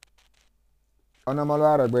Ona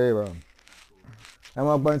malwara gbeba.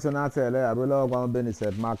 Ema gbanso na tele abelo gwa beni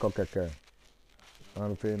set mako keke.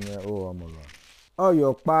 On film o amolo. O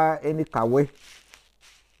yo pa eni kawe.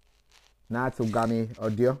 Na tu gami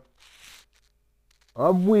audio.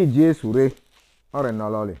 Obu Jesu re. Ore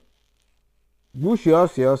nolole. Bushi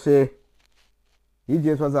ose. I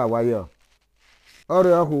Jesu za wayo.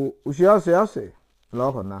 Ore ohu ushi ose.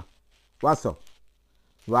 Loko na. Waso.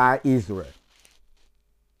 Wa Israel.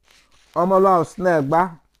 Omolo snake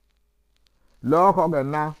ba. Loko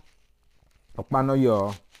gana. Okpano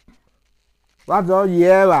yo. Wazo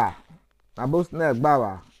yewa. Abo snake ba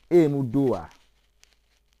wa. Emu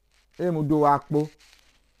do akpo.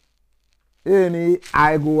 Eni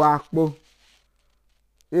aigu akpo.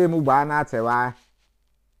 Emu ba na tewa.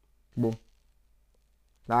 Bo.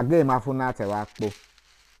 La game afu na tewa akpo.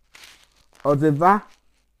 Ozeva.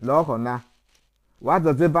 Loko na.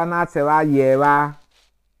 Wazo zeva na tewa yewa.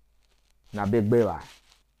 Na begbewa.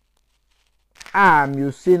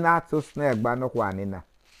 You see na to snake ba no kwa nina.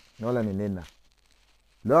 Nola ni nina.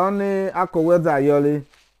 Loni ako weza yoli.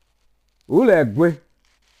 Ule gwe.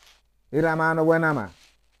 Iramano wenama.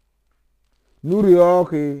 Nuri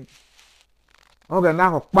oki. Oge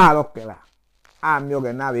na kpa lokela.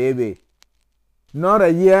 Oge na bebe.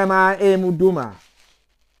 Nore yema emuduma.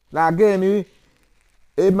 La gemi.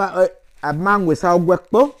 Abmangwe sa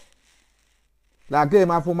ogwekpo. La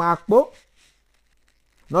gemi afuma akpo.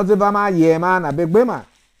 Nozeva ma yema na begbema.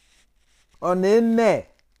 Onene.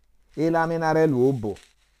 Ila minare luobo.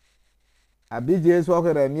 Abi Jesu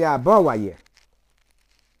okere mi abo waye.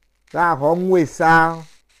 Ta hongwe sa.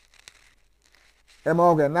 Ema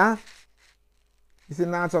oge na. Isi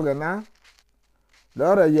na toge na.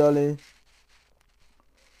 Lore yoli.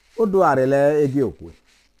 Odo arele egi okwe.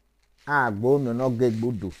 Agbo mi no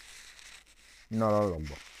gegbudu. Noro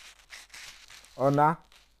logbo. Ona.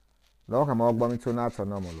 Loka ma ogbo mi to na to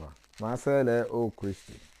no mo. Ma sele o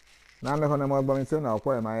Christi. Na me hona ma ogbo mi to na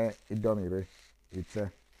okwo ma idomire. Ite.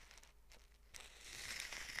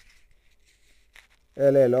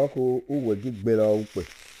 Ele loko uwe gigbela ukwe.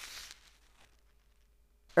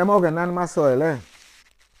 Ema oge nan maso ele.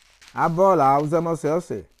 Abola uzemo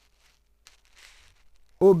se.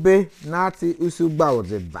 Obe nati usugba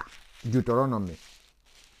ozeba. Deuteronomy.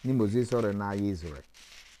 Ni Moses ore na Israel.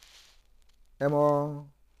 Emo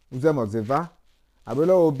uzemo zeva.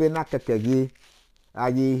 Abelo obe na kekegi.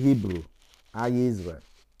 Ayi Hebrew. Ayi Israel.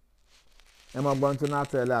 Emo gbantu na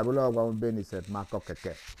tele abelo ogba obe ni set mako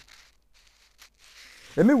keke.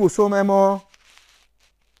 Emi wuso memo.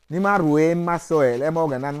 Ni marue maso ele. Emo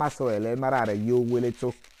oge nan maso ele. Marare yo wele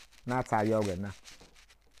to. Na ta yo oge na.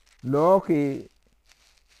 Loki.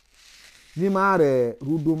 Ni mare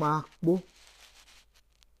ruduma kpo.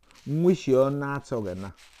 Mwishi na toge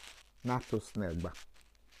na. Na to snegba.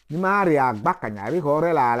 Ni mare agba kanyari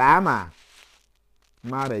hore la alama.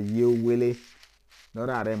 Mare ye wele.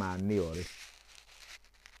 Nora are ma ni ore.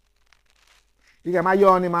 Ike ma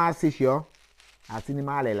yo ni ma sishio. Ati ni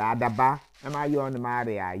mare la adaba. Ma yo ni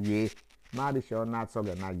mare aye. Mare shio na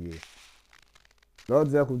toge na ye. Lord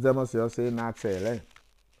ze kuzemo se na tele.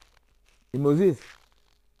 Moses.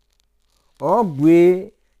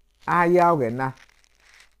 Ogwe aya oge na.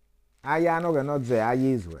 Aya no ge no ze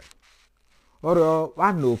aya Israel. Oro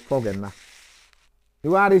wa no foge na.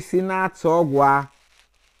 Iwari si na togwa.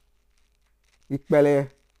 Ikpele.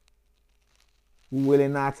 Uwele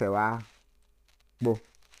na tewa. Bo.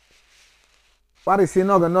 Wari si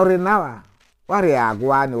no ge no re na wa. Wari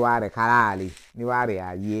agwa ni wari karali. Ni wari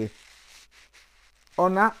aye.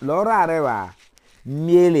 Ona lora arewa.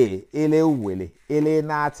 Miele ele uwele. Ele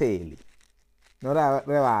na tele. Nora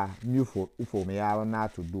rewa ufo me ya na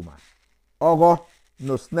to duma. Ogo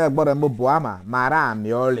no snake bore mo boama mara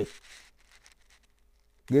miole.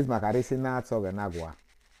 Giz makarisi na toge na gwa.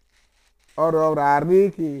 Oro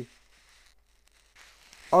rariki.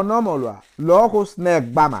 Onomolwa lo ko snake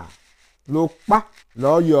bama. Lo pa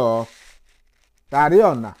lo yo.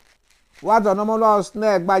 Tariona. Wazo nomolwa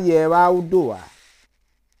snake ba yewa udoa.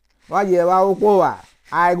 Wa yewa ukwowa.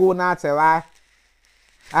 Aigu na tewa.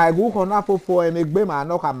 Aigu kona fofo emegbe ma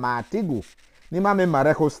no ka matigu. Ni ma me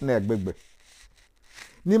mareko snake gbegbe.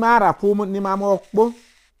 Ni ma rafu ni ma mo okpo.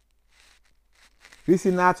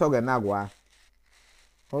 Risi na toge na gwa.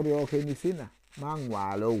 Ori oke ni sina. Ma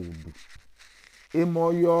ngwa lo udu.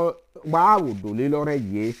 Emo yo gba udu li lore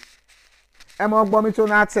ye. Emo gbo mi to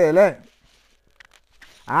na tele.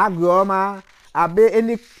 Agoma abe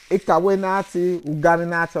eni ikawe na ti ugani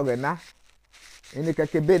na toge na. Eni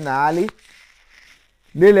kekebe na ali.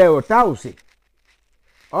 Nile otausi.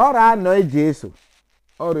 Ora no Jesu.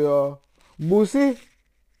 Orio busi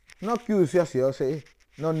no kiusi ose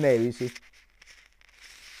no nevisi.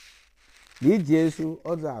 Li Jesu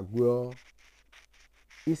oza agwo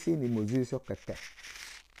isi ni Moses okete.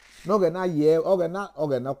 N'oge na ye oge na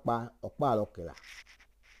okpa lokela.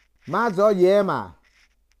 Ma zo ye ma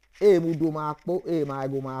mu do ma akpo ma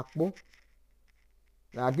ego ma akpo.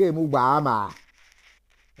 La ge mu gba ma.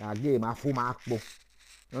 La ge ma fu ma akpo.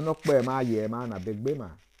 No pe ma ye ma na begbe ma.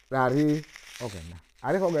 La ri oge na.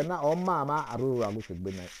 Ari oge na o ma aruru agu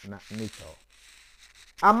segbe na ni cho.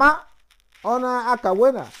 Ama ona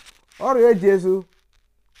akawena ori Jesu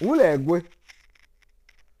ule egwe.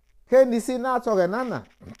 Ke nisi na toge nana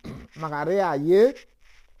magari aye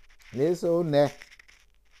leso ne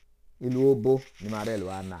ilu obo ni mare lu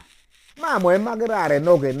ana. Ma mo emagira are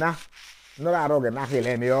noge na no ra roge na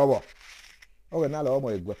hele mi obo. Oge na lo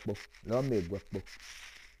mo egwepo, lo me egwepo.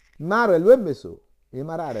 Mare lu emeso, i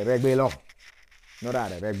mara are regbe lo. No ra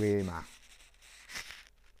are regbe ma.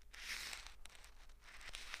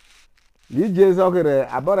 Li Jesu okere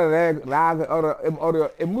abore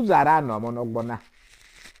oro emuzara no mo no gbona.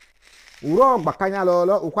 Uro gbakanya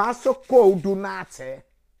lolo ukwa soko udu na te.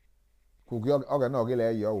 Kugi oge na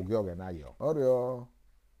ogile yo ugi oge na yo. Orio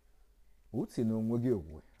uti no nwe gi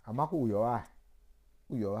ogwe. Amaku uyo a.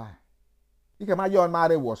 Uyo a. Ike ma yo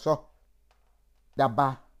mare woso.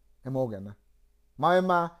 Daba emo oge na.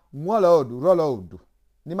 Ma nwolo odu rolo odu.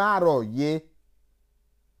 Ni ma ro ye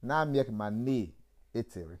na miek mani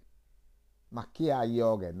etiri. Ma kia ye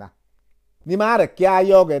oge na. Ni ma re kia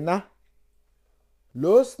ye oge na.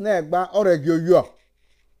 Lo snegba oregio yo.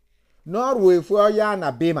 No ruwe fu ya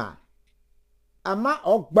na bima. Ama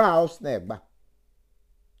ogba o snegba.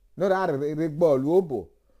 No ra regbo lu obo.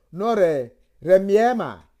 No re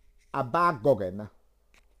miema aba goge na.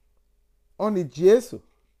 Oni Jesu.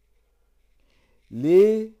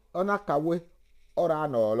 Li ona kawe ora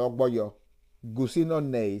no logbo yo. Gusi no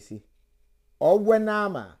neisi. Owe na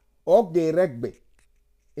ama. Ogbe regbe.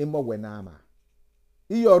 Imo we na ama.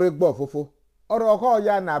 Iyo regbo fofo. Oro ko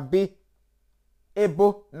ya na bi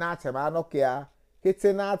ebo na tema no kia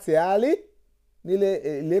kete na ati ali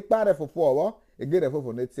nile le pare fofo owo egere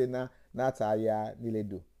fofo nete na ta ya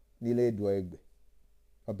nile do egbe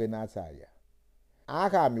obe na ta ya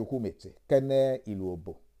aka mi ku mete kene ilu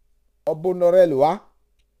obo obo norelwa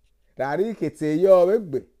dari kete yo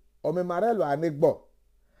egbe o me marelu anigbo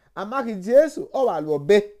amaki Jesu o wa lu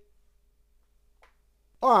obe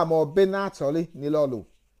o amo obe na toli nilolu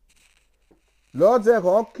Lọ́dẹ̀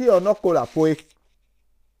kọ́ kí ọ̀nà kọlà poe.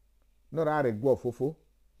 Nọ́ra rẹ̀ gbọ́ fófó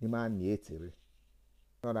ni máa ní ètìrí.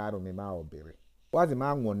 Nọ́ra rẹ̀ mi máa ọ̀bẹ̀rẹ̀. Wá sì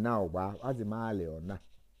máa wọ̀n náà ọ̀gbá, wá sì máa lẹ̀ ọ̀nà.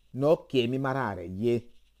 Nọ́ kí èmi mara rẹ̀ yé.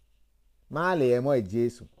 Máa lẹ̀ ẹ̀mọ́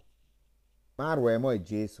Jésù. Máa rọ̀ ẹ̀mọ́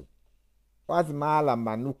Jésù. Wá sì máa là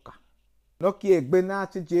mànúkà. Nọ́ kí ègbé náà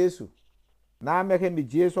ti Jésù. Náà mẹ́kẹ́ mi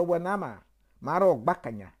Jésù ọgbẹ́ náà máa rọ̀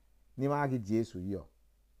gbàkànyà ní máa kí Jésù yọ.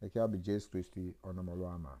 Ẹ̀kẹ́ ọ̀bì Jésù Kristi ọ̀nà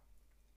mọ̀lúwàmà.